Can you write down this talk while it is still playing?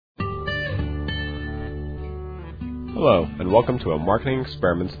Hello, and welcome to a Marketing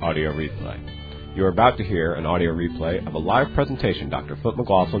Experiments audio replay. You are about to hear an audio replay of a live presentation Dr. Flint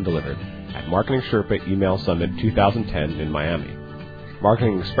McLaughlin delivered at Marketing Sherpa Email Summit 2010 in Miami.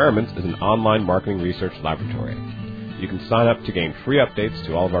 Marketing Experiments is an online marketing research laboratory. You can sign up to gain free updates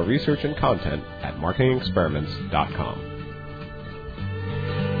to all of our research and content at marketingexperiments.com.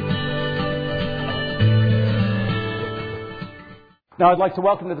 Now I'd like to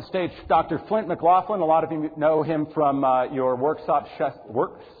welcome to the stage Dr. Flint McLaughlin. A lot of you know him from your workshop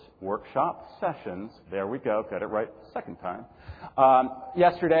sessions. There we go. Got it right second time.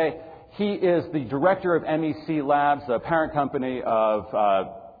 Yesterday, he is the director of MEC Labs, the parent company of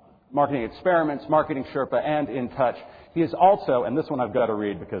Marketing Experiments, Marketing Sherpa, and In Touch. He is also, and this one I've got to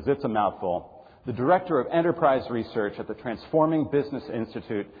read because it's a mouthful, the Director of Enterprise Research at the Transforming Business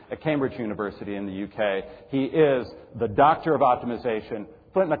Institute at Cambridge University in the UK. He is the Doctor of Optimization,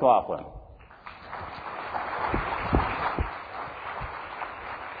 Flint McLaughlin.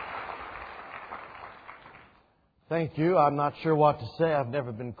 Thank you. I'm not sure what to say. I've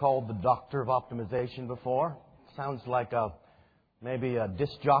never been called the Doctor of Optimization before. Sounds like maybe a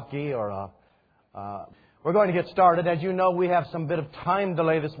disc jockey or We're going to get started. As you know, we have some bit of time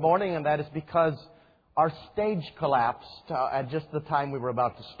delay this morning, and that is because our stage collapsed at just the time we were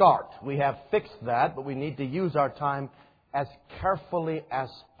about to start. We have fixed that, but we need to use our time as carefully as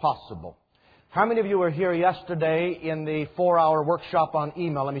possible. How many of you were here yesterday in the 4-hour workshop on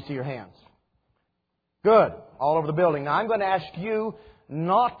email? Let me see your hands. Good. All over the building. Now, I'm going to ask you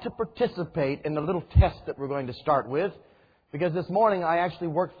not to participate in the little test that we're going to start with, because this morning I actually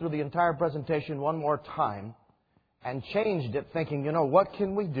worked through the entire presentation one more time and changed it thinking, what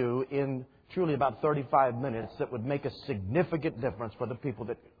can we do in truly about 35 minutes that would make a significant difference for the people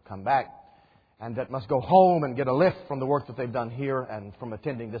that come back and that must go home and get a lift from the work that they've done here and from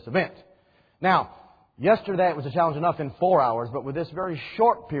attending this event. Now, yesterday it was a challenge enough in 4 hours, but with this very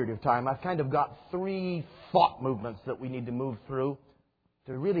short period of time, I've kind of got 3 thought movements that we need to move through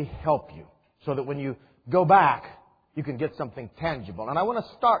to really help you so that when you go back, you can get something tangible. And I want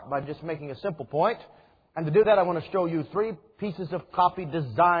to start by just making a simple point. And to do that, I want to show you 3 pieces of copy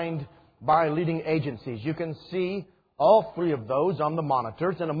designed by leading agencies. You can see all 3 of those on the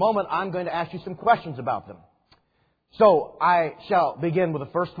monitors. In a moment, I'm going to ask you some questions about them. So I shall begin with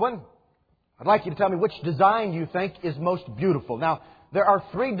the first one. I'd like you to tell me which design you think is most beautiful. Now, there are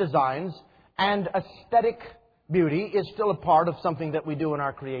 3 designs, and aesthetic beauty is still a part of something that we do in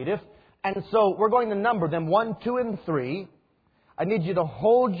our creative. And so we're going to number them 1, 2, and 3. I need you to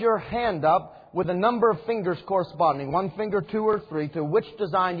hold your hand up with a number of fingers corresponding, 1 finger, 2, or 3, to which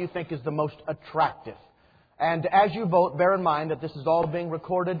design you think is the most attractive. And as you vote, bear in mind that this is all being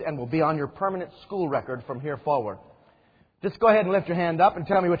recorded and will be on your permanent school record from here forward. Just go ahead and lift your hand up and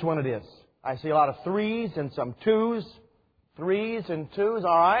tell me which one it is. I see a lot of 3s and some 2s. 3s and 2s,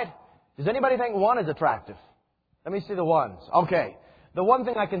 all right. Does anybody think 1 is attractive? Let me see the 1s. Okay. The one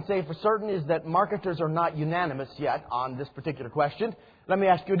thing I can say for certain is that marketers are not unanimous yet on this particular question. Let me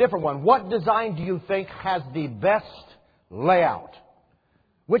ask you a different one. What design do you think has the best layout?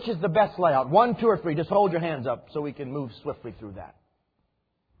 Which is the best layout? 1, 2, or 3? Just hold your hands up so we can move swiftly through that.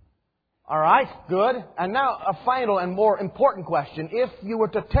 All right, good. And now a final and more important question. If you were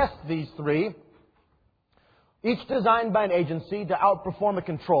to test these 3, each designed by an agency to outperform a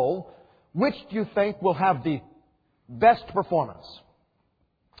control, which do you think will have the best performance?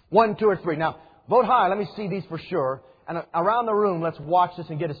 1, 2, or 3. Now, vote high. Let me see these for sure. And around the room, let's watch this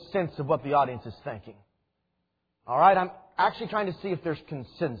and get a sense of what the audience is thinking. All right, I'm actually trying to see if there's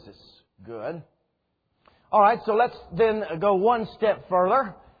consensus. Good. All right, so let's then go one step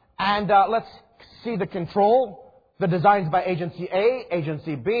further. And let's see the control, the designs by Agency A,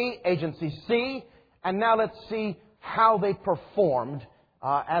 Agency B, Agency C. And now let's see how they performed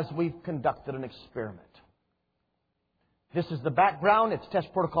as we've conducted an experiment. This is the background. It's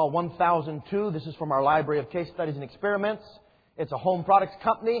Test Protocol 1002. This is from our Library of Case Studies and Experiments. It's a home products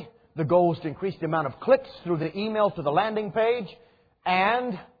company. The goal is to increase the amount of clicks through the email to the landing page.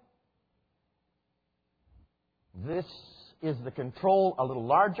 And this is the control a little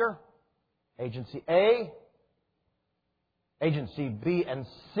larger. Agency A, Agency B and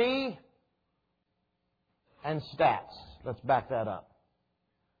C, and stats. Let's back that up.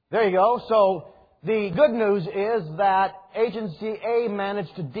 There you go. So the good news is that Agency A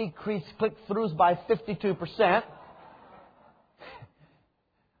managed to decrease click-throughs by 52%.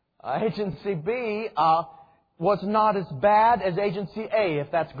 Agency B was not as bad as Agency A, if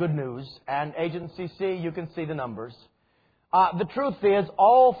that's good news. And Agency C, you can see the numbers. The truth is,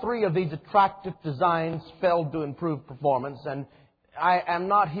 all 3 of these attractive designs failed to improve performance. And I am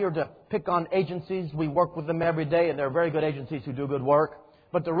not here to pick on agencies. We work with them every day, and they're very good agencies who do good work.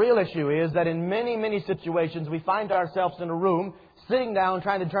 But the real issue is that in many, many situations, we find ourselves in a room, sitting down,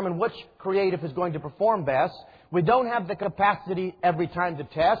 trying to determine which creative is going to perform best. We don't have the capacity every time to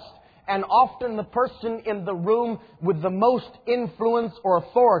test. And often the person in the room with the most influence or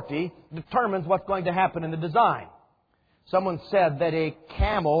authority determines what's going to happen in the design. Someone said that a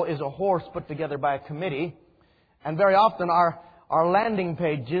camel is a horse put together by a committee. And very often our landing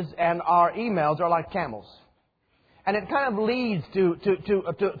pages and our emails are like camels. And it kind of leads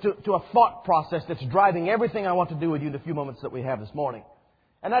to a thought process that's driving everything I want to do with you in the few moments that we have this morning.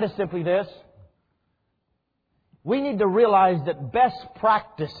 And that is simply this. We need to realize that best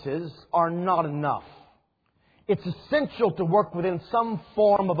practices are not enough. It's essential to work within some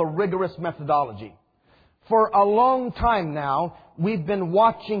form of a rigorous methodology. For a long time now, we've been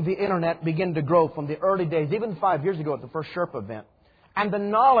watching the Internet begin to grow from the early days, even 5 years ago at the first Sherpa event. And the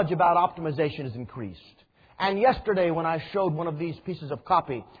knowledge about optimization has increased. And yesterday when I showed one of these pieces of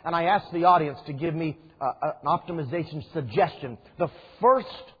copy, and I asked the audience to give me an optimization suggestion, the first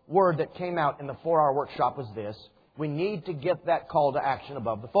word that came out in the 4-hour workshop was this: we need to get that call to action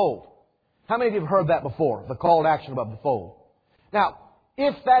above the fold. How many of you have heard that before? The call to action above the fold. Now,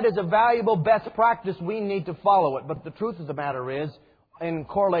 if that is a valuable best practice, we need to follow it. But the truth of the matter is, in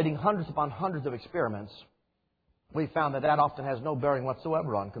correlating hundreds upon hundreds of experiments, we found that often has no bearing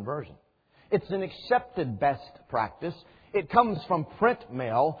whatsoever on conversion. It's an accepted best practice. It comes from print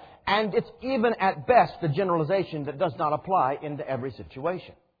mail, and it's even at best a generalization that does not apply into every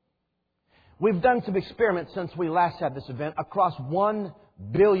situation. We've done some experiments since we last had this event across 1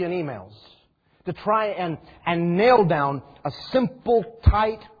 billion emails to try and nail down a simple,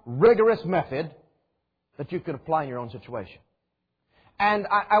 tight, rigorous method that you could apply in your own situation. And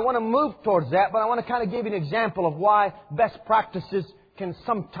I want to move towards that, but I want to kind of give you an example of why best practices can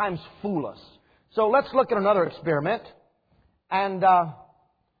sometimes fool us. So let's look at another experiment. And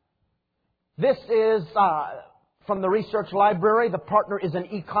this is from the research library. The partner is an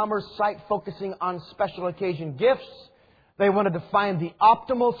e-commerce site focusing on special occasion gifts. They wanted to find the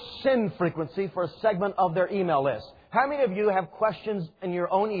optimal send frequency for a segment of their email list. How many of you have questions in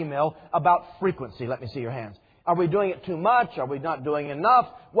your own email about frequency? Let me see your hands. Are we doing it too much? Are we not doing enough?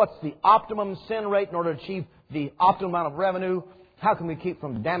 What's the optimum send rate in order to achieve the optimum amount of revenue? How can we keep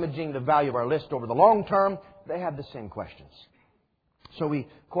from damaging the value of our list over the long term? They have the same questions. So we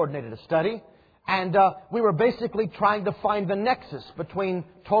coordinated a study, and we were basically trying to find the nexus between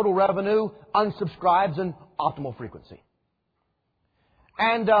total revenue, unsubscribes, and optimal frequency.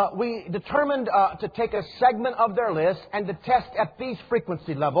 And we determined to take a segment of their list and to test at these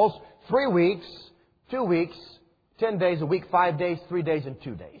frequency levels 3 weeks, 2 weeks, 10 days, a week, 5 days, 3 days, and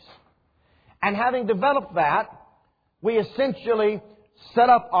 2 days. And having developed that, we essentially set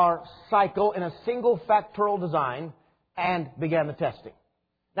up our cycle in a single factorial design and began the testing.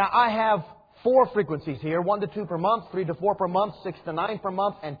 Now, I have 4 frequencies here, 1 to 2 per month, 3 to 4 per month, 6 to 9 per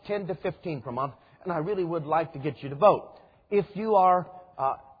month, and 10 to 15 per month. And I really would like to get you to vote. If you are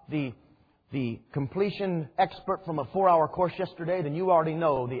the completion expert from a 4-hour course yesterday, then you already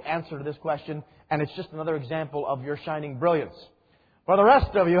know the answer to this question, and it's just another example of your shining brilliance. For the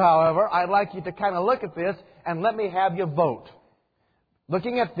rest of you, however, I'd like you to kind of look at this and let me have you vote.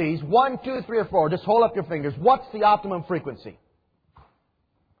 Looking at these, 1, 2, 3, or 4, just hold up your fingers. What's the optimum frequency?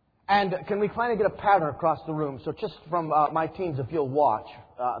 And can we finally get a pattern across the room? So just from my teams, if you'll watch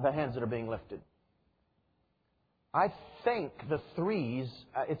the hands that are being lifted. I think the 3s,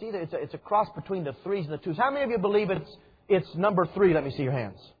 it's a cross between the 3s and the 2s. How many of you believe it's number 3? Let me see your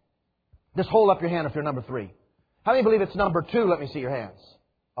hands. Just hold up your hand if you're number 3. How many believe it's number 2? Let me see your hands.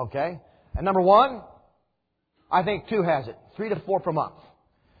 Okay. And number 1? I think 2 has it. 3 to 4 per month.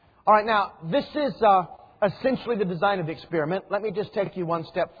 All right. Now, this is essentially the design of the experiment. Let me just take you one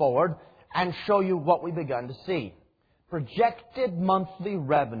step forward and show you what we've begun to see. Projected monthly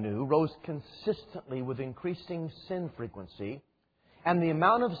revenue rose consistently with increasing send frequency. And the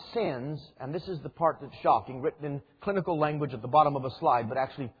amount of sends, and this is the part that's shocking, written in clinical language at the bottom of a slide, but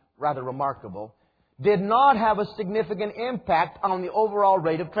actually rather remarkable, did not have a significant impact on the overall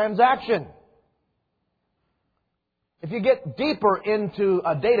rate of transaction. If you get deeper into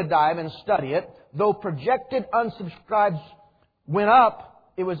a data dive and study it, though projected unsubscribes went up,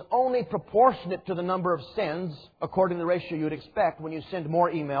 it was only proportionate to the number of sends, according to the ratio you'd expect. When you send more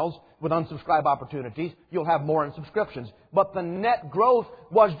emails with unsubscribe opportunities, you'll have more in subscriptions. But the net growth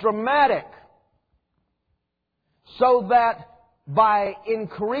was dramatic. So that by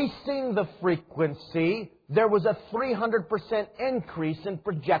increasing the frequency, there was a 300% increase in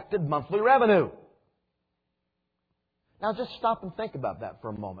projected monthly revenue. Now just stop and think about that for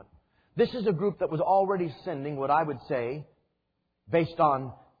a moment. This is a group that was already sending what I would say, based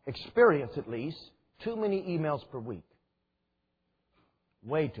on experience at least, too many emails per week.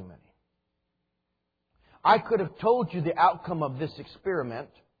 Way too many. I could have told you the outcome of this experiment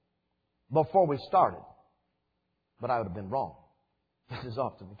before we started, but I would have been wrong. This is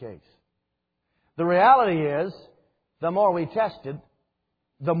often the case. The reality is, the more we tested,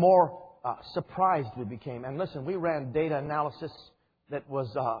 the more surprised we became. And listen, we ran data analysis that was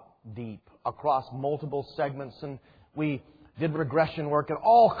deep across multiple segments, and we did regression work and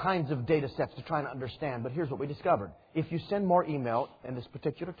all kinds of data sets to try and understand. But here's what we discovered. If you send more email, in this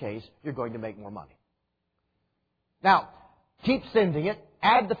particular case, you're going to make more money. Now, keep sending it,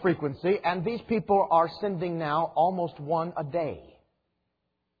 add the frequency, and these people are sending now almost one a day.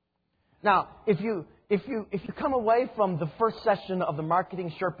 Now, if you come away from the first session of the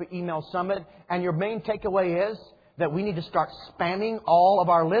Marketing Sherpa Email Summit and your main takeaway is that we need to start spamming all of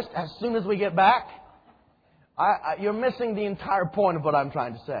our list as soon as we get back, you're missing the entire point of what I'm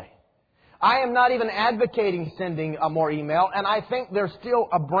trying to say. I am not even advocating sending more email, and I think there's still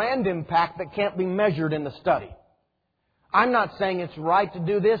a brand impact that can't be measured in the study. I'm not saying it's right to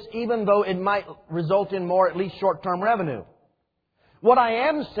do this, even though it might result in more, at least short-term revenue. What I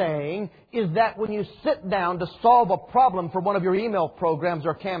am saying is that when you sit down to solve a problem for one of your email programs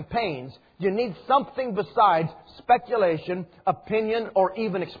or campaigns, you need something besides speculation, opinion, or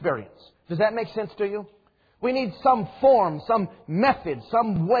even experience. Does that make sense to you? We need some form, some method,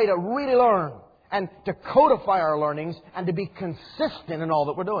 some way to really learn and to codify our learnings and to be consistent in all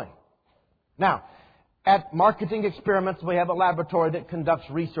that we're doing. Now, at Marketing Experiments, we have a laboratory that conducts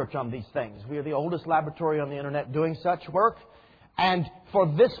research on these things. We are the oldest laboratory on the Internet doing such work. And for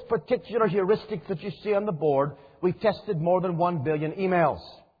this particular heuristic that you see on the board, we tested more than 1 billion emails.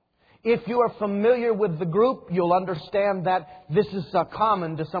 If you are familiar with the group, you'll understand that this is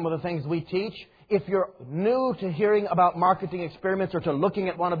common to some of the things we teach. If you're new to hearing about Marketing Experiments or to looking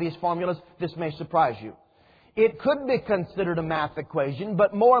at one of these formulas, this may surprise you. It could be considered a math equation,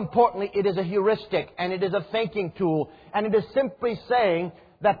 but more importantly, it is a heuristic and it is a thinking tool. And it is simply saying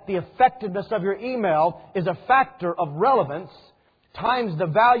that the effectiveness of your email is a factor of relevance times the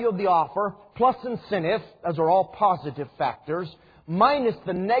value of the offer plus incentive, those are all positive factors, minus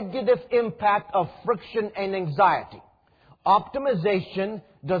the negative impact of friction and anxiety. Optimization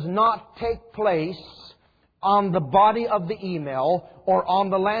does not take place on the body of the email or on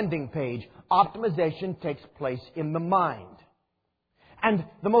the landing page. Optimization takes place in the mind. And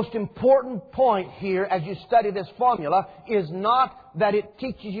the most important point here as you study this formula is not that it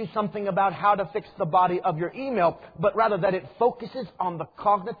teaches you something about how to fix the body of your email, but rather that it focuses on the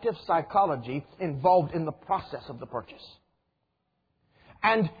cognitive psychology involved in the process of the purchase.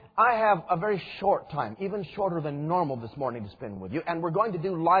 And I have a very short time, even shorter than normal this morning to spend with you, and we're going to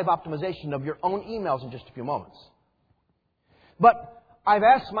do live optimization of your own emails in just a few moments. But I've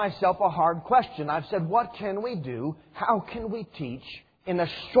asked myself a hard question. I've said, what can we do? How can we teach in a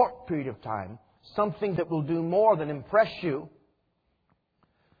short period of time something that will do more than impress you,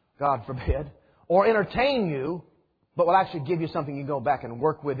 God forbid, or entertain you, but will actually give you something you go back and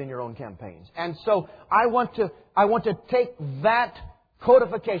work with in your own campaigns? And so I want to take that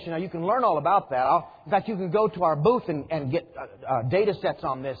codification. Now, you can learn all about that. In fact, you can go to our booth and get data sets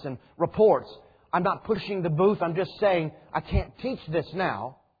on this and reports. I'm not pushing the booth. I'm just saying I can't teach this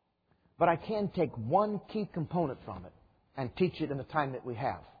now, but I can take one key component from it and teach it in the time that we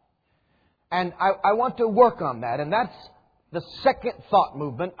have. And I want to work on that. And that's the second thought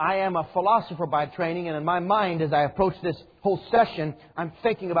movement. I am a philosopher by training, and in my mind, as I approach this whole session, I'm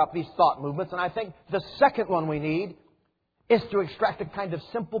thinking about these thought movements. And I think the second one we need is to extract a kind of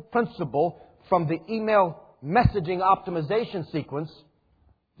simple principle from the email messaging optimization sequence,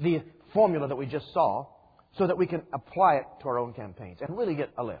 the formula that we just saw, so that we can apply it to our own campaigns and really get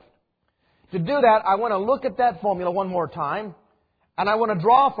a lift. To do that, I want to look at that formula one more time, and I want to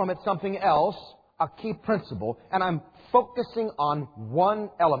draw from it something else, a key principle, and I'm focusing on one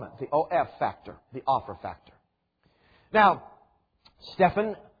element, the OF factor, the offer factor. Now,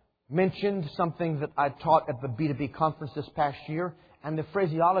 Stephan mentioned something that I taught at the B2B conference this past year, and the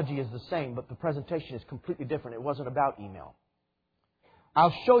phraseology is the same, but the presentation is completely different. It wasn't about email.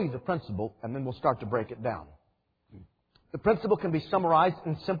 I'll show you the principle, and then we'll start to break it down. The principle can be summarized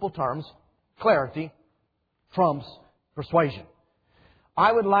in simple terms. Clarity trumps persuasion.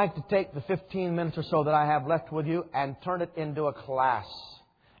 I would like to take the 15 minutes or so that I have left with you and turn it into a class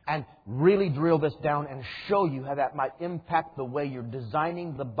and really drill this down and show you how that might impact the way you're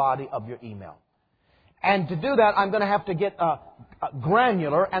designing the body of your email. And to do that, I'm going to have to get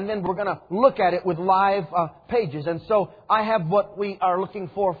granular, and then we're going to look at it with live pages. And so I have what we are looking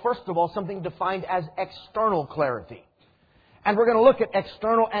for, first of all, something defined as external clarity. And we're going to look at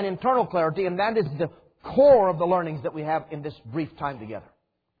external and internal clarity, and that is the core of the learnings that we have in this brief time together.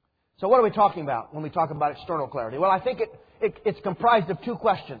 So what are we talking about when we talk about external clarity? Well, I think it's comprised of two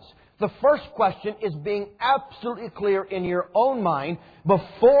questions. The first question is being absolutely clear in your own mind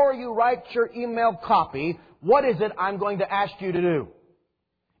before you write your email copy. What is it I'm going to ask you to do?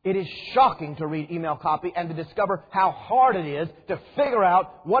 It is shocking to read email copy and to discover how hard it is to figure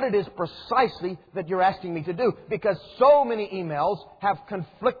out what it is precisely that you're asking me to do. Because so many emails have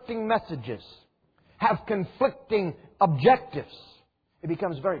conflicting messages, have conflicting objectives. It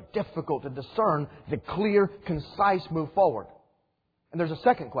becomes very difficult to discern the clear, concise move forward. And there's a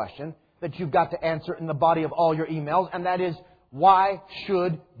second question that you've got to answer in the body of all your emails, and that is, why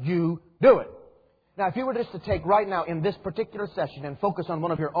should you do it? Now, if you were just to take right now in this particular session and focus on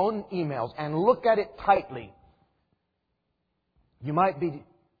one of your own emails and look at it tightly, you might be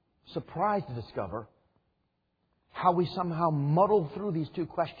surprised to discover how we somehow muddle through these two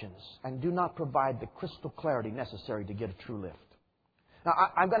questions and do not provide the crystal clarity necessary to get a true lift. Now,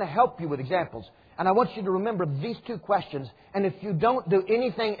 I'm going to help you with examples, and I want you to remember these two questions, and if you don't do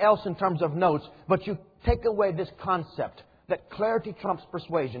anything else in terms of notes, but you take away this concept that clarity trumps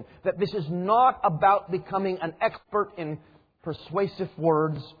persuasion, that this is not about becoming an expert in persuasive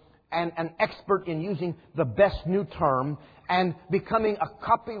words and an expert in using the best new term and becoming a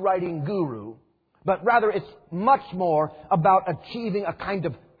copywriting guru, but rather it's much more about achieving a kind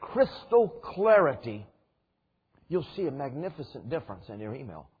of crystal clarity. You'll see a magnificent difference in your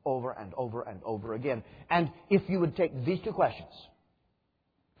email over and over and over again. And if you would take these two questions,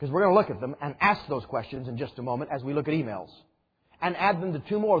 because we're going to look at them and ask those questions in just a moment as we look at emails, and add them to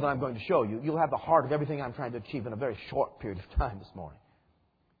two more that I'm going to show you, you'll have the heart of everything I'm trying to achieve in a very short period of time this morning.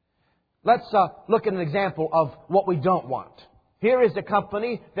 Let's look at an example of what we don't want. Here is a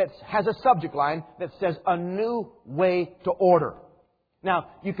company that has a subject line that says, a new way to order. Now,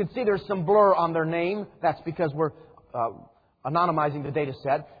 you can see there's some blur on their name. That's because we're anonymizing the data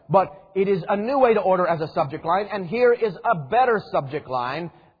set. But it is a new way to order as a subject line. And here is a better subject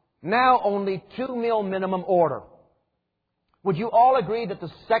line. Now only 2 meal minimum order. Would you all agree that the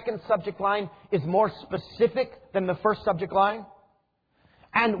second subject line is more specific than the first subject line?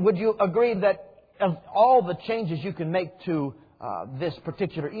 And would you agree that of all the changes you can make to this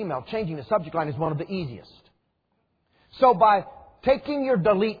particular email, changing the subject line is one of the easiest? So by taking your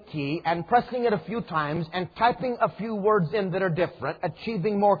delete key and pressing it a few times and typing a few words in that are different,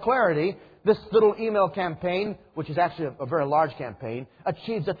 achieving more clarity, this little email campaign, which is actually a very large campaign,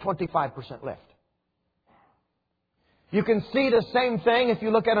 achieves a 25% lift. You can see the same thing if you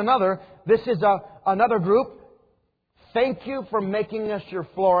look at another. This is another group. Thank you for making us your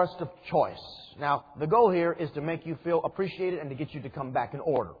florist of choice. Now, the goal here is to make you feel appreciated and to get you to come back and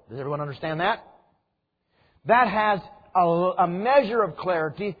order. Does everyone understand that? That has a measure of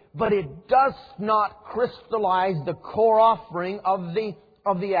clarity, but it does not crystallize the core offering of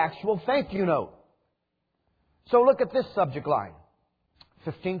the actual thank you note. So look at this subject line.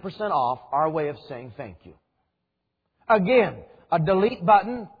 15% off, our way of saying thank you. Again, a delete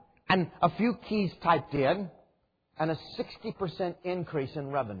button and a few keys typed in and a 60% increase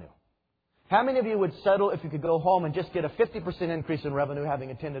in revenue. How many of you would settle if you could go home and just get a 50% increase in revenue having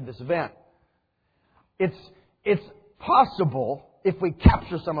attended this event? It's possible if we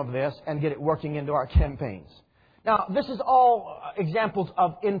capture some of this and get it working into our campaigns. Now, this is all examples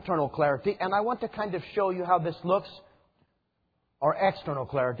of internal clarity, and I want to kind of show you how this looks, or external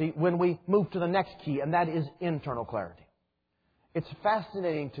clarity, when we move to the next key, and that is internal clarity. It's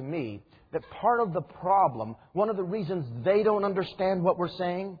fascinating to me that part of the problem, one of the reasons they don't understand what we're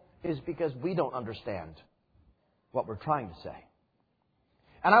saying, is because we don't understand what we're trying to say.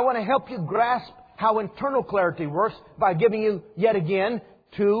 And I want to help you grasp how internal clarity works by giving you, yet again,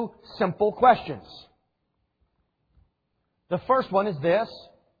 two simple questions. The first one is this.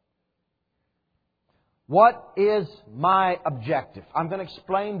 What is my objective? I'm going to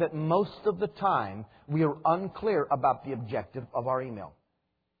explain that most of the time we are unclear about the objective of our email.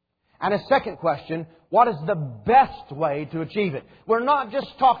 And a second question, what is the best way to achieve it? We're not just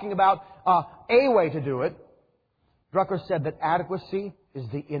talking about a way to do it. Drucker said that adequacy is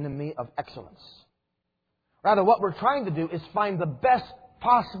the enemy of excellence. Rather, what we're trying to do is find the best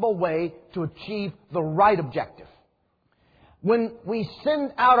possible way to achieve the right objective. When we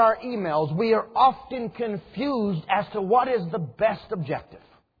send out our emails, we are often confused as to what is the best objective.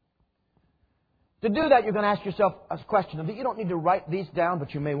 To do that, you're going to ask yourself a question. You don't need to write these down,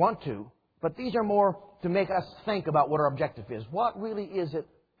 but you may want to. But these are more to make us think about what our objective is. What really is it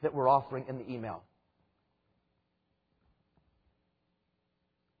that we're offering in the email?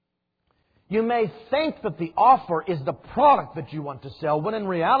 You may think that the offer is the product that you want to sell, when in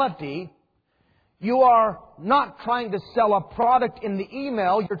reality, you are not trying to sell a product in the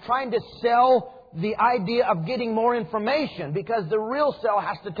email. You're trying to sell the idea of getting more information, because the real sell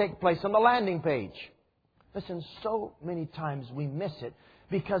has to take place on the landing page. Listen, so many times we miss it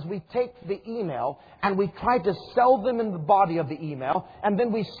because we take the email and we try to sell them in the body of the email, and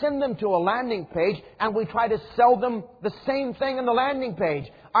then we send them to a landing page and we try to sell them the same thing in the landing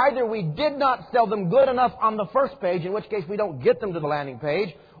page. Either we did not sell them good enough on the first page, in which case we don't get them to the landing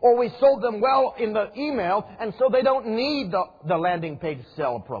page, or we sold them well in the email, and so they don't need the landing page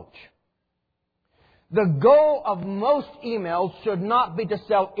sell approach. The goal of most emails should not be to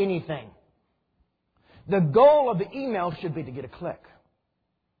sell anything. The goal of the email should be to get a click.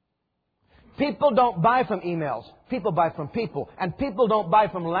 People don't buy from emails. People buy from people. And people don't buy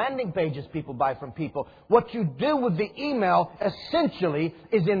from landing pages. People buy from people. What you do with the email essentially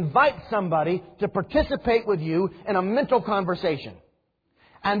is invite somebody to participate with you in a mental conversation.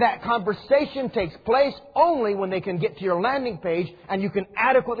 And that conversation takes place only when they can get to your landing page and you can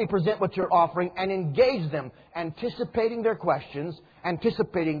adequately present what you're offering and engage them, anticipating their questions,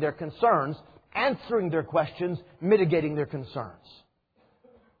 anticipating their concerns, answering their questions, mitigating their concerns.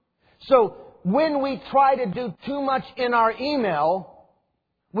 So, when we try to do too much in our email,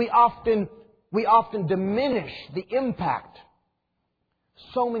 we often diminish the impact.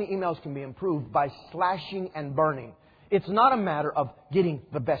 So many emails can be improved by slashing and burning. It's not a matter of getting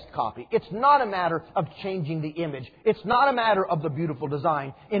the best copy. It's not a matter of changing the image. It's not a matter of the beautiful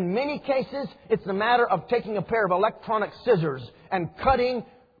design. In many cases, it's a matter of taking a pair of electronic scissors and cutting,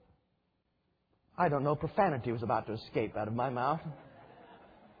 profanity was about to escape out of my mouth.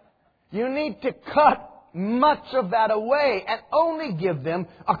 You need to cut much of that away and only give them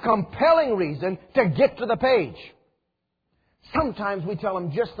a compelling reason to get to the page. Sometimes we tell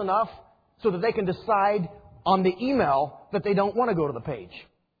them just enough so that they can decide on the email that they don't want to go to the page.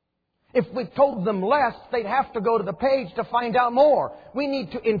 If we told them less, they'd have to go to the page to find out more. We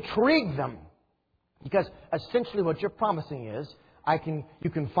need to intrigue them. Because essentially what you're promising is, you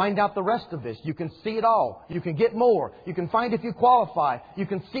can find out the rest of this. You can see it all. You can get more. You can find if you qualify. You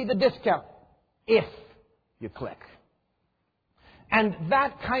can see the discount if you click. And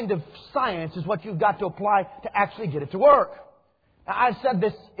that kind of science is what you've got to apply to actually get it to work. Now, I've said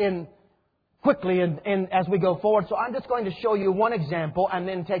this quickly as we go forward, so I'm just going to show you one example and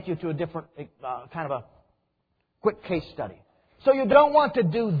then take you to a different kind of a quick case study. So you don't want to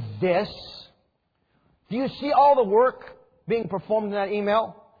do this. Do you see all the work being performed in that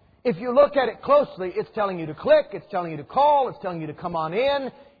email? If you look at it closely, it's telling you to click, it's telling you to call, it's telling you to come on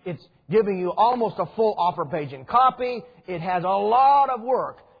in, it's giving you almost a full offer page and copy. It has a lot of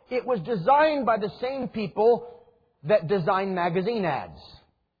work. It was designed by the same people that design magazine ads.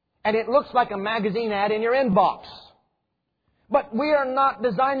 And it looks like a magazine ad in your inbox. But we are not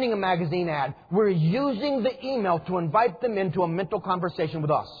designing a magazine ad. We're using the email to invite them into a mental conversation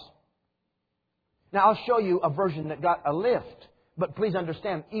with us. Now, I'll show you a version that got a lift. But please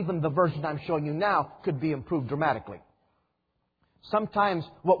understand, even the version I'm showing you now could be improved dramatically. Sometimes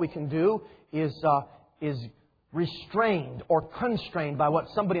what we can do is restrained or constrained by what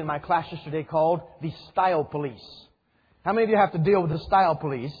somebody in my class yesterday called the style police. How many of you have to deal with the style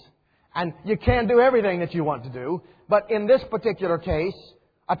police? And you can't do everything that you want to do. But in this particular case,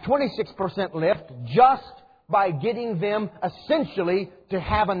 a 26% lift just by getting them essentially to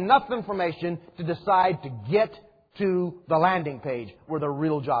have enough information to decide to get to the landing page where the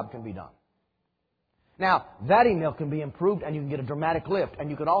real job can be done. Now, that email can be improved and you can get a dramatic lift. And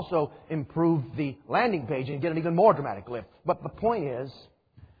you can also improve the landing page and get an even more dramatic lift. But the point is,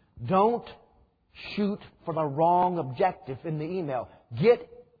 don't shoot for the wrong objective in the email. Get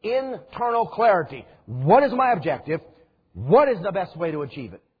internal clarity. What is my objective? What is the best way to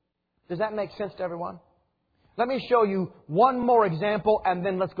achieve it? Does that make sense to everyone? Let me show you one more example and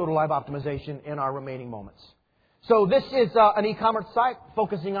then let's go to live optimization in our remaining moments. So this is an e-commerce site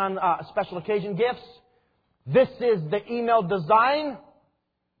focusing on special occasion gifts. This is the email design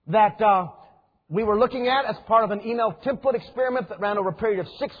that we were looking at as part of an email template experiment that ran over a period of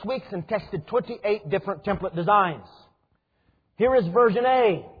 6 weeks and tested 28 different template designs. Here is version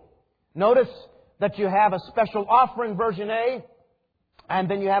A. Notice that you have a special offer in version A, and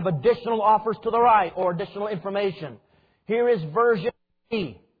then you have additional offers to the right, or additional information. Here is version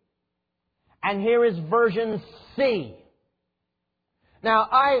B. And here is version C. Now,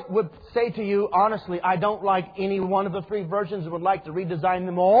 I would say to you, honestly, I don't like any one of the three versions. I would like to redesign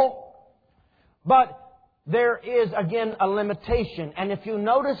them all. But there is, again, a limitation. And if you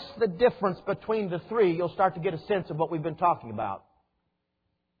notice the difference between the three, you'll start to get a sense of what we've been talking about.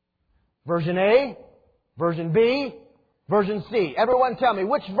 Version A, version B, version C. Everyone tell me,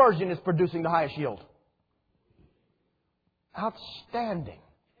 which version is producing the highest yield? Outstanding.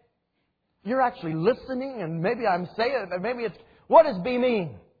 You're actually listening, and maybe I'm saying it, maybe it's... What does B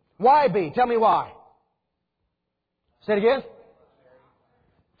mean? Why B? Tell me why. Say it again.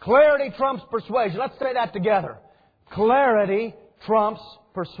 Clarity trumps persuasion. Let's say that together. Clarity trumps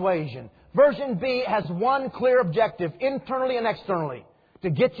persuasion. Version B has one clear objective, internally and externally, to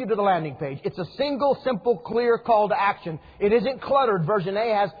get you to the landing page. It's a single, simple, clear call to action. It isn't cluttered. Version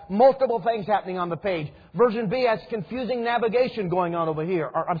A has multiple things happening on the page. Version B has confusing navigation going on over here.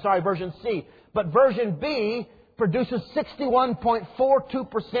 Version C. But version B produces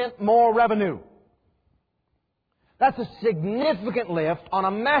 61.42% more revenue. That's a significant lift on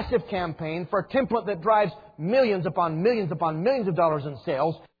a massive campaign for a template that drives millions upon millions upon millions of dollars in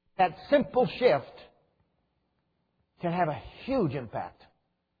sales. That simple shift can have a huge impact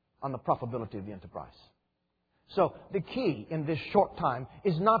on the profitability of the enterprise. So the key in this short time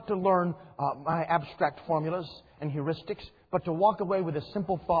is not to learn my abstract formulas and heuristics, but to walk away with a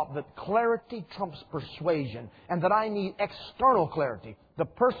simple thought that clarity trumps persuasion and that I need external clarity. The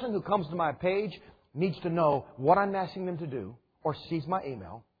person who comes to my page needs to know what I'm asking them to do or sees my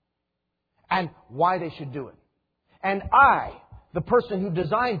email and why they should do it. And I, the person who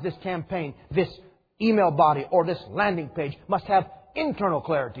designs this campaign, this email body or this landing page, must have internal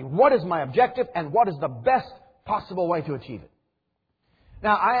clarity. What is my objective and what is the best possible way to achieve it?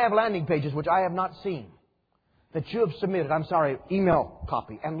 Now, I have landing pages which I have not seen that you have submitted, email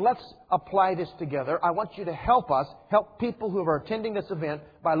copy. And let's apply this together. I want you to help people who are attending this event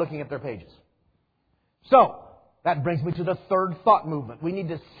by looking at their pages. So, that brings me to the third thought movement. We need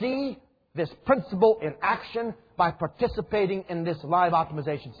to see this principle in action by participating in this live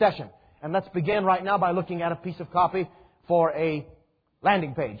optimization session. And let's begin right now by looking at a piece of copy for a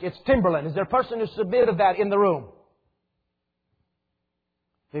landing page. It's Timberland. Is there a person who submitted that in the room?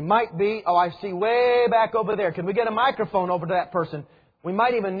 They might be. Oh, I see way back over there. Can we get a microphone over to that person? We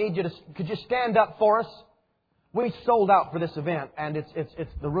might even need you to... Could you stand up for us? We sold out for this event, and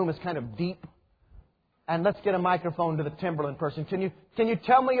the room is kind of deep. And let's get a microphone to the Timberland person. Can you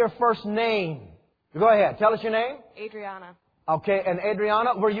tell me your first name? Go ahead. Tell us your name. Adriana. Okay. And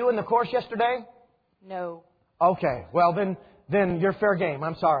Adriana, were you in the course yesterday? No. Okay. Well, then you're fair game.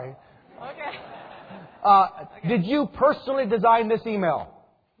 I'm sorry. Okay. Did you personally design this email?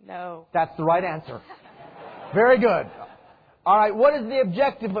 No. That's the right answer. Very good. All right. What is the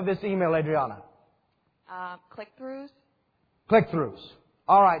objective of this email, Adriana? Click-throughs. Click-throughs.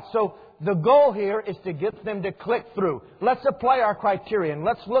 All right. So the goal here is to get them to click through. Let's apply our criterion.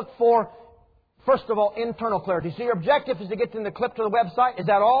 Let's look for, first of all, internal clarity. So your objective is to get them to click to the website. Is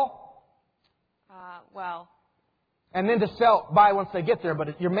that all? Well. And then to buy once they get there.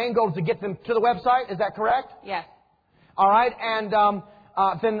 But your main goal is to get them to the website. Is that correct? Yes. All right. And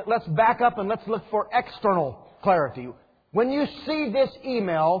then let's back up and let's look for external clarity. When you see this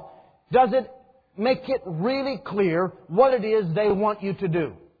email, does it make it really clear what it is they want you to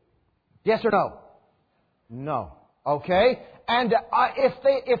do? Yes or no? No. Okay. And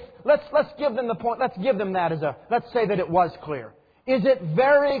let's give them the point. Let's give them that let's say that it was clear. Is it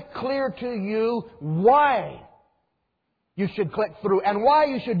very clear to you why you should click through and why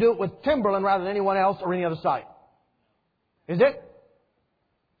you should do it with Timberland rather than anyone else or any other site? Is it?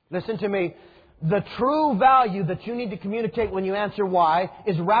 Listen to me. The true value that you need to communicate when you answer why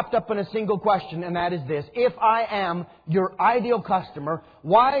is wrapped up in a single question, and that is this. If I am your ideal customer,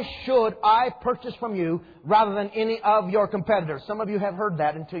 why should I purchase from you rather than any of your competitors? Some of you have heard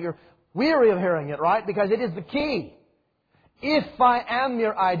that until you're weary of hearing it, right? Because it is the key. If I am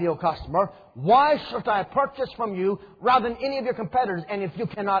your ideal customer, why should I purchase from you rather than any of your competitors? And if you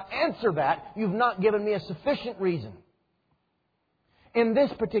cannot answer that, you've not given me a sufficient reason. In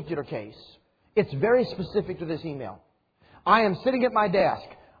this particular case, it's very specific to this email. I am sitting at my desk.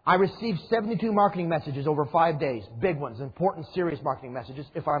 I received 72 marketing messages over 5 days. Big ones, important, serious marketing messages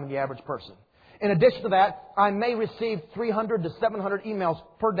if I'm the average person. In addition to that, I may receive 300 to 700 emails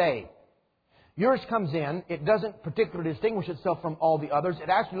per day. Yours comes in. It doesn't particularly distinguish itself from all the others. It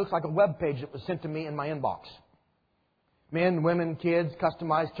actually looks like a web page that was sent to me in my inbox. Men, women, kids,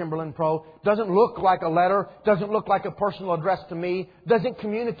 customized Timberland Pro. Doesn't look like a letter. Doesn't look like a personal address to me. Doesn't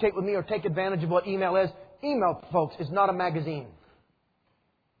communicate with me or take advantage of what email is. Email, folks, is not a magazine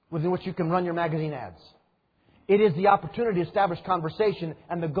within which you can run your magazine ads. It is the opportunity to establish conversation,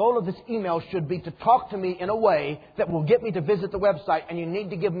 and the goal of this email should be to talk to me in a way that will get me to visit the website, and you need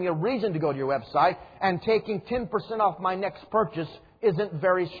to give me a reason to go to your website, and taking 10% off my next purchase isn't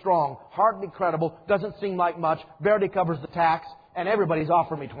very strong, hardly credible, doesn't seem like much, barely covers the tax, and everybody's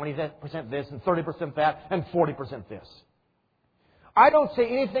offering me 20% this, and 30% that, and 40% this. I don't see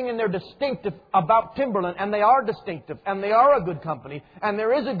anything in there distinctive about Timberland, and they are distinctive, and they are a good company, and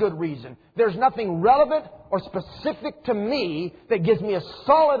there is a good reason. There's nothing relevant or specific to me that gives me a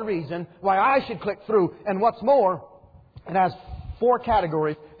solid reason why I should click through. And what's more, it has 4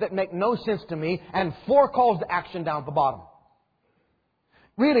 categories that make no sense to me, and 4 calls to action down at the bottom.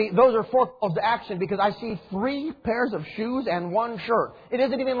 Really, those are 4 calls to action because I see 3 pairs of shoes and 1 shirt. It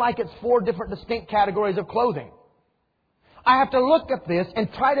isn't even like it's 4 different distinct categories of clothing. I have to look at this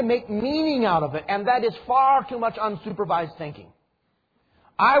and try to make meaning out of it, and that is far too much unsupervised thinking.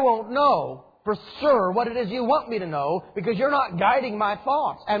 I won't know for sure what it is you want me to know because you're not guiding my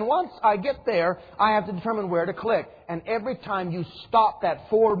thoughts. And once I get there, I have to determine where to click. And every time you stop that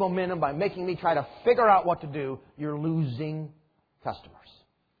forward momentum by making me try to figure out what to do, you're losing customers.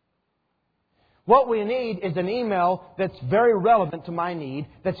 What we need is an email that's very relevant to my need,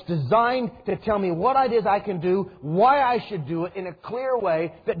 that's designed to tell me what it is I can do, why I should do it in a clear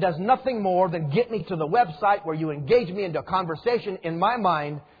way that does nothing more than get me to the website where you engage me into a conversation in my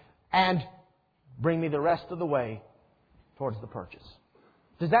mind and bring me the rest of the way towards the purchase.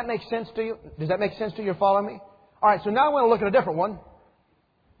 Does that make sense to you? Does that make sense to you? You're following me? All right, so now I want to look at a different one.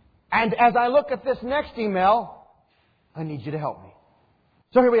 And as I look at this next email, I need you to help me.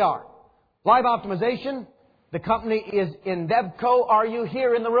 So here we are. Live Optimization. The company is Endebco. Are you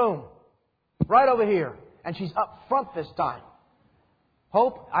here in the room? Right over here. And she's up front this time.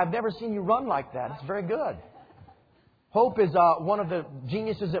 Hope, I've never seen you run like that. It's very good. Hope is one of the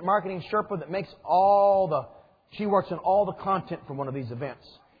geniuses at Marketing Sherpa that makes she works on all the content from one of these events.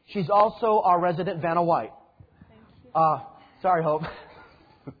 She's also our resident Vanna White. Thank you. Sorry, Hope.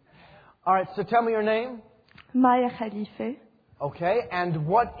 All right, so tell me your name. Maya Khalife. Okay, and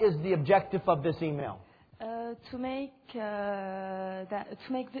what is the objective of this email? To make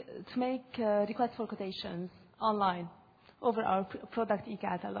requests for quotations online over our product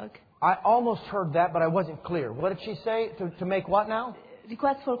e-catalog. I almost heard that, but I wasn't clear. What did she say? To make what now?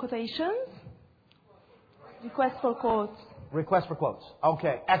 Requests for quotations. Requests for quotes. Requests for quotes.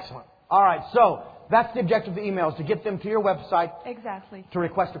 Okay, excellent. All right, so that's the objective of the email, is to get them to your website. Exactly. To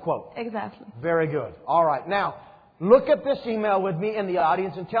request a quote. Exactly. Very good. All right, now, look at this email with me in the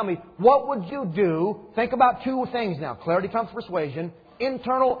audience and tell me, what would you do? Think about 2 things now. Clarity trumps persuasion,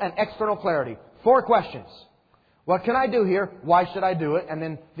 internal and external clarity. 4 questions. What can I do here? Why should I do it? And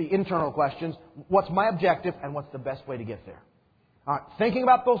then the internal questions. What's my objective? And what's the best way to get there? All right. Thinking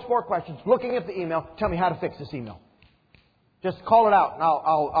about those 4 questions, looking at the email, tell me how to fix this email. Just call it out and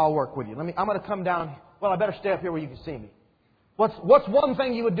I'll work with you. I'm going to come down. Well, I better stay up here where you can see me. What's one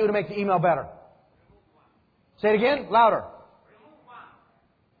thing you would do to make the email better? Say it again, louder.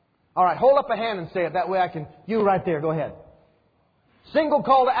 All right, hold up a hand and say it. That way I can... You right there, go ahead. Single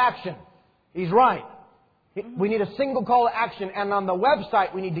call to action. He's right. We need a single call to action. And on the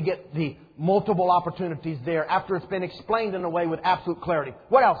website, we need to get the multiple opportunities there after it's been explained in a way with absolute clarity.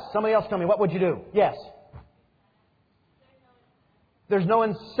 What else? Somebody else tell me. What would you do? Yes. There's no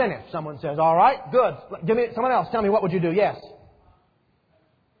incentive, someone says. All right, good. Give me someone else. Tell me, what would you do? Yes.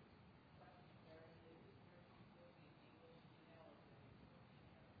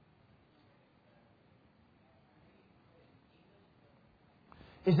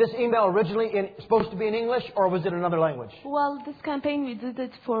 Is this email originally supposed to be in English, or was it another language? Well, this campaign, we did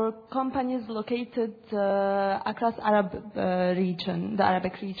it for companies located across Arab region, the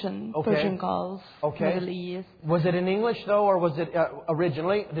Arabic region, Okay. Persian Gulf, Middle East. Was it in English, though, or was it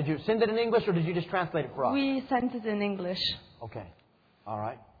originally? Did you send it in English, or did you just translate it for us? We sent it in English. Okay. All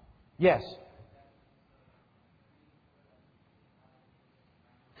right. Yes.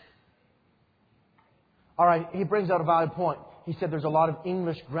 All right. He brings out a valid point. He said there's a lot of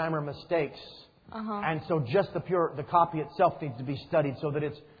English grammar mistakes. And so just the copy itself needs to be studied so that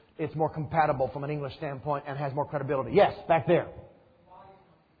it's more compatible from an English standpoint and has more credibility. Yes, back there.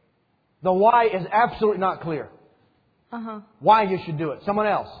 The why is absolutely not clear. Why you should do it. Someone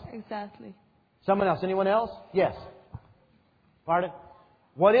else. Exactly. Someone else. Anyone else? Yes. Pardon?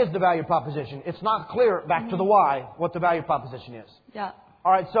 What is the value proposition? It's not clear, back to the why, what the value proposition is. Yeah.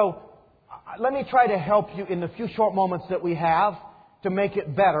 All right, so let me try to help you in the few short moments that we have to make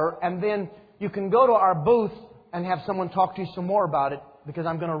it better. And then you can go to our booth and have someone talk to you some more about it because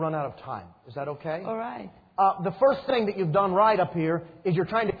I'm going to run out of time. Is that okay? All right. the first thing that you've done right up here is you're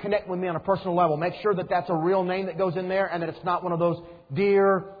trying to connect with me on a personal level. Make sure that that's a real name that goes in there and that it's not one of those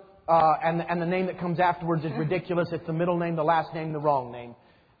dear, and the name that comes afterwards is ridiculous. It's the middle name, the last name, the wrong name.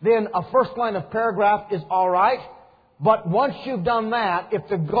 Then a first line of paragraph is all right. But once you've done that, if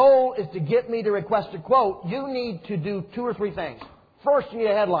the goal is to get me to request a quote, you need to do 2 or 3 things. First, you need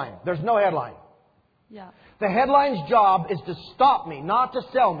a headline. There's no headline. Yeah. The headline's job is to stop me, not to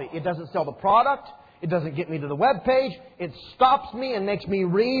sell me. It doesn't sell the product. It doesn't get me to the web page. It stops me and makes me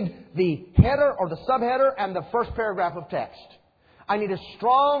read the header or the subheader and the first paragraph of text. I need a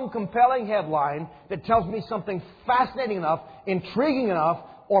strong, compelling headline that tells me something fascinating enough, intriguing enough,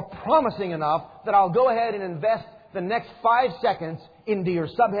 or promising enough that I'll go ahead and invest the next 5 seconds into your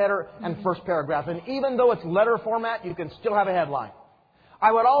subheader and first paragraph. And even though it's letter format, you can still have a headline.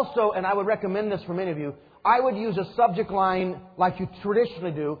 I would also, and I would recommend this for many of you, I would use a subject line like you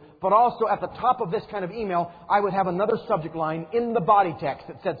traditionally do, but also at the top of this kind of email, I would have another subject line in the body text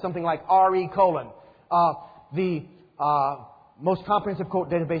that said something like RE : the most comprehensive quote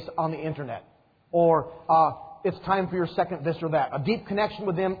database on the internet. Or it's time for your second this or that. A deep connection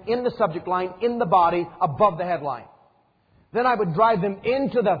with them in the subject line, in the body, above the headline. Then I would drive them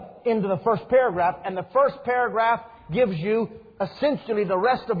into the first paragraph, and the first paragraph gives you essentially the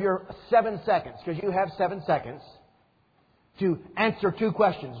rest of your 7 seconds, because you have 7 seconds to answer 2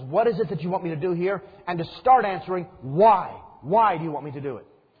 questions. What is it that you want me to do here? And to start answering, why? Why do you want me to do it?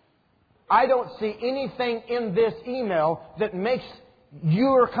 I don't see anything in this email that makes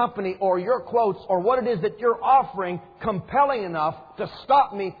your company or your quotes or what it is that you're offering compelling enough to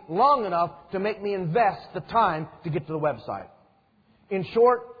stop me long enough to make me invest the time to get to the website. In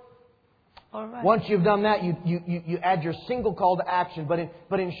short, All right. once you've done that, you add your single call to action.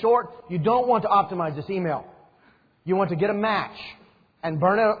 But in short, you don't want to optimize this email. You want to get a match and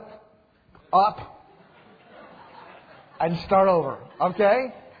burn it up and start over.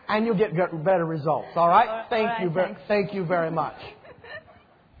 Okay? And you'll get better results. All right? Thank you very much.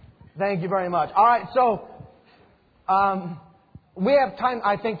 Thank you very much. All right, so we have time,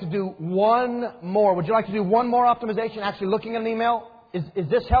 I think, to do one more. Would you like to do one more optimization, actually looking at an email? Is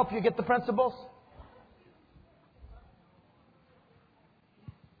this help you get the principles?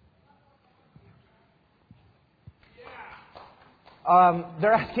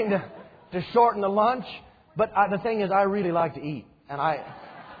 They're asking to shorten the lunch, but the thing is, I really like to eat, and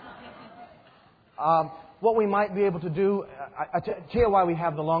what we might be able to do, I tell you why we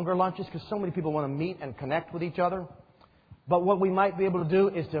have the longer lunches, because so many people want to meet and connect with each other. But what we might be able to do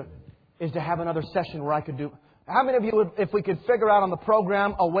is to have another session where I could do. How many of you would, if we could figure out on the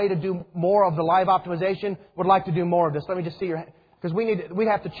program a way to do more of the live optimization, would like to do more of this? Let me just see your hand, because we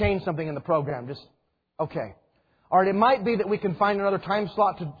have to change something in the program. Okay. All right. It might be that we can find another time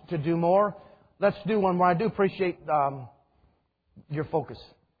slot to do more. Let's do one more. I do appreciate your focus.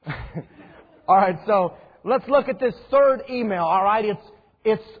 All right. So let's look at this third email. All right.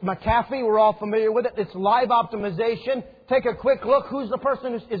 It's McAfee. We're all familiar with it. It's live optimization. Take a quick look. Who's the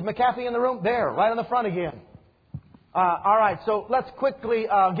person? Is McAfee in the room? There, right on the front again. All right. So let's quickly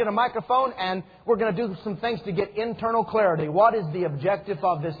get a microphone, and we're going to do some things to get internal clarity. What is the objective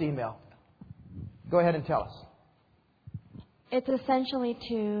of this email? Go ahead and tell us. It's essentially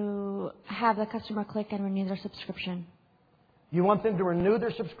to have the customer click and renew their subscription. You want them to renew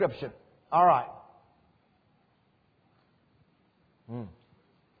their subscription. All right.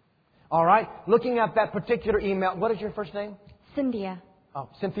 All right. Looking at that particular email, what is your first name? Cynthia. Oh,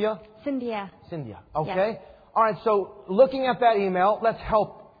 Cynthia? Cynthia. Cynthia. Okay. Yes. All right. So looking at that email, let's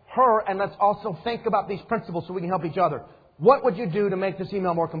help her, and let's also think about these principles so we can help each other. What would you do to make this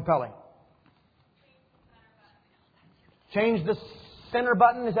email more compelling? Change the center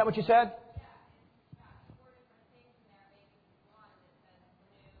button. Is that what you said?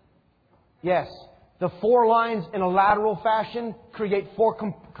 Yes. The 4 lines in a lateral fashion create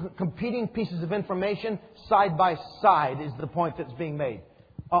 4 competing pieces of information side by side is the point that's being made.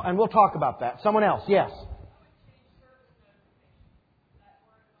 And we'll talk about that. Someone else. Yes.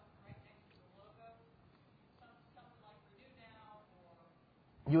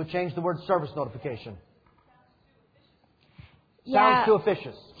 You would change the word service notification. Yeah. Sounds too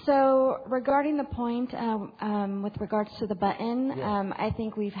officious. So regarding the point with regards to the button, Yes. I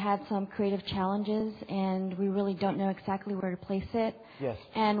think we've had some creative challenges and we really don't know exactly where to place it. Yes.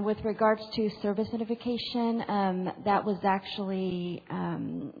 And with regards to service notification, that was actually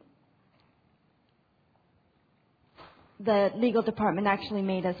the legal department actually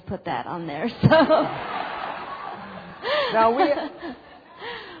made us put that on there. So Now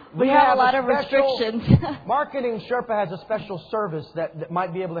we have a lot of restrictions. Marketing Sherpa has a special service that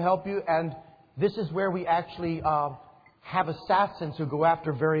might be able to help you, and This is where we actually have assassins who go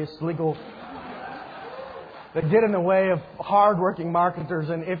after various legal that get in the way of hard-working marketers.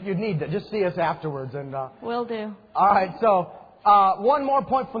 And if you need to, just see us afterwards. And Will do. all right. So one more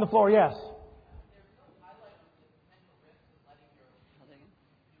point from the floor. Yes.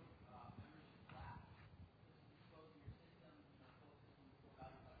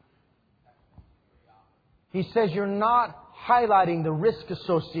 He says you're not highlighting the risk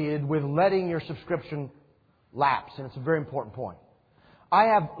associated with letting your subscription lapse. And it's a very important point. I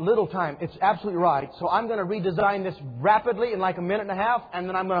have little time. It's absolutely right. So I'm going to redesign this rapidly in like a minute and a half, and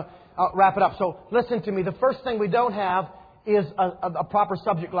then I'm going to wrap it up. So listen to me. The first thing we don't have is a proper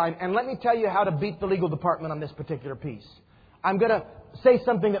subject line. And let me tell you how to beat the legal department on this particular piece. I'm going to say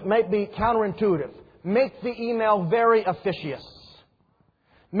something that might be counterintuitive. Make the email very officious.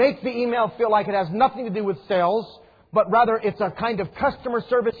 Make the email feel like it has nothing to do with sales, but rather it's a kind of customer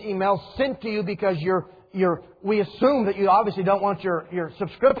service email sent to you because we assume that you obviously don't want your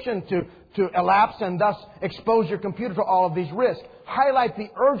subscription to elapse and thus expose your computer to all of these risks. Highlight the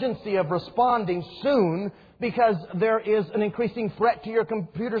urgency of responding soon because there is an increasing threat to your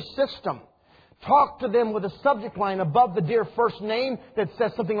computer system. Talk to them with a subject line above the dear first name that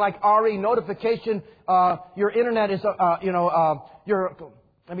says something like RE notification. Your internet is,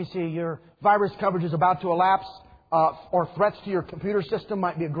 your virus coverage is about to elapse. Or threats to your computer system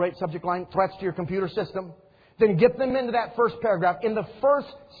might be a great subject line. Threats to your computer system. Then get them into that first paragraph. In the first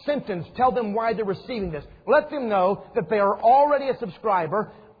sentence, tell them why they're receiving this. Let them know that they are already a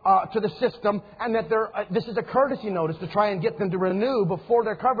subscriber to the system and that this is a courtesy notice to try and get them to renew before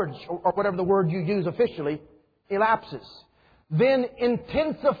their coverage, or whatever the word you use officially, elapses. Then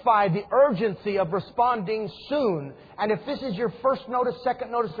intensify the urgency of responding soon. And if this is your first notice,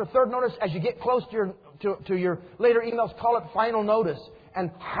 second notice, or third notice, as you get close to your later emails, call it final notice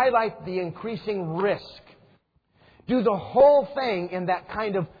and highlight the increasing risk. Do the whole thing in that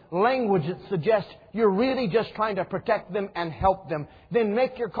kind of language that suggests you're really just trying to protect them and help them. Then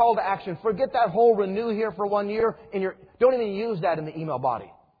make your call to action. Forget that whole renew here for 1 year. Don't even use that in the email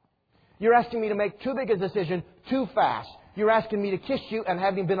body. You're asking me to make too big a decision too fast. You're asking me to kiss you and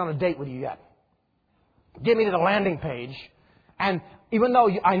haven't even been on a date with you yet. Get me to the landing page. And even though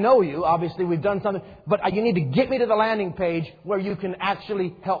I know you, obviously we've done something, but you need to get me to the landing page where you can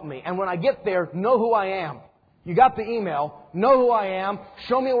actually help me. And when I get there, know who I am. You got the email. Know who I am.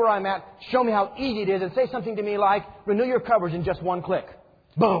 Show me where I'm at. Show me how easy it is. And say something to me like, renew your coverage in just one click.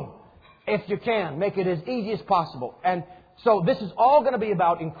 Boom. If you can, make it as easy as possible. And so this is all going to be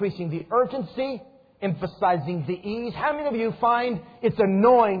about increasing the urgency, emphasizing the ease. How many of you find it's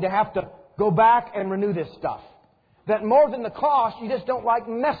annoying to have to go back and renew this stuff? That more than the cost, you just don't like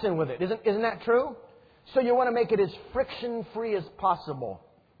messing with it. Isn't that true? So you want to make it as friction-free as possible.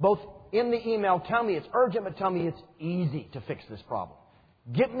 Both in the email, tell me it's urgent, but tell me it's easy to fix this problem.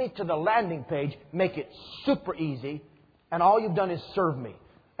 Get me to the landing page, make it super easy, and all you've done is serve me.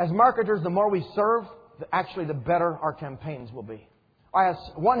 As marketers, the more we serve, actually the better our campaigns will be. I have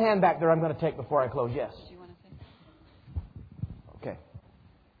one hand back there I'm going to take before I close. Yes. Do you want to say? Okay.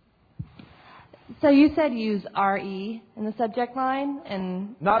 So you said use RE in the subject line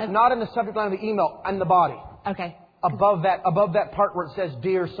and Not in the subject line of the email, in the body. Okay. Above that part where it says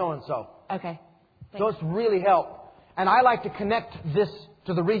dear so and so. Okay. Those really help. And I like to connect this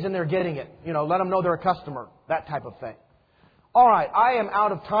to the reason they're getting it. Let them know they're a customer. That type of thing. All right, I am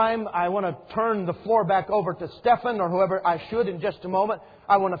out of time. I want to turn the floor back over to Stefan or whoever I should in just a moment.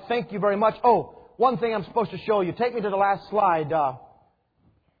 I want to thank you very much. Oh, one thing I'm supposed to show you. Take me to the last slide.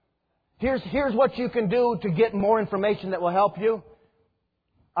 Here's what you can do to get more information that will help you.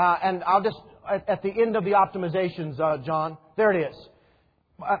 And I'll just, at the end of the optimizations, John, there it is.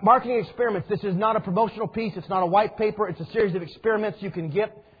 Marketing experiments. This is not a promotional piece. It's not a white paper. It's a series of experiments you can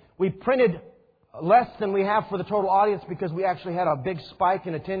get. We printed less than we have for the total audience because we actually had a big spike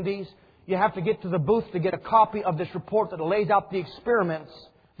in attendees. You have to get to the booth to get a copy of this report that lays out the experiments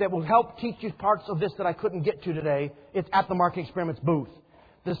that will help teach you parts of this that I couldn't get to today. It's at the Marketing Experiments booth.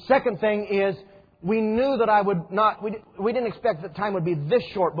 The second thing is we knew that I would not, we didn't expect that time would be this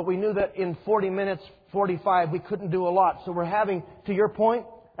short, but we knew that in 40 minutes, 45, we couldn't do a lot. So we're having, to your point,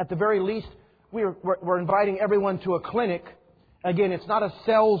 at the very least, we're inviting everyone to a clinic. Again, it's not a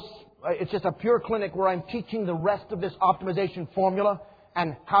sales, it's just a pure clinic where I'm teaching the rest of this optimization formula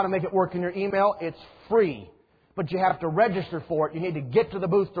and how to make it work in your email. It's free, but you have to register for it. You need to get to the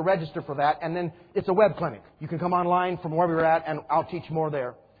booth to register for that. And then it's a web clinic. You can come online from wherever you're at and I'll teach more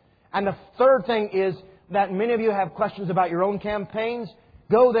there. And the third thing is that many of you have questions about your own campaigns.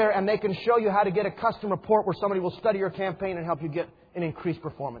 Go there and they can show you how to get a custom report where somebody will study your campaign and help you get an increased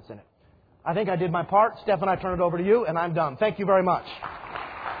performance in it. I think I did my part. Stephan, I turn it over to you, and I'm done. Thank you very much.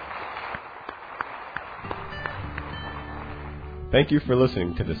 Thank you for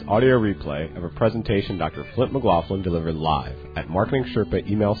listening to this audio replay of a presentation Dr. Flint McLaughlin delivered live at Marketing Sherpa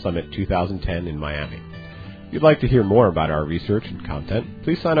Email Summit 2010 in Miami. If you'd like to hear more about our research and content,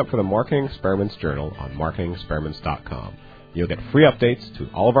 please sign up for the Marketing Experiments Journal on marketingexperiments.com. You'll get free updates to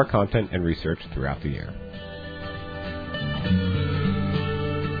all of our content and research throughout the year.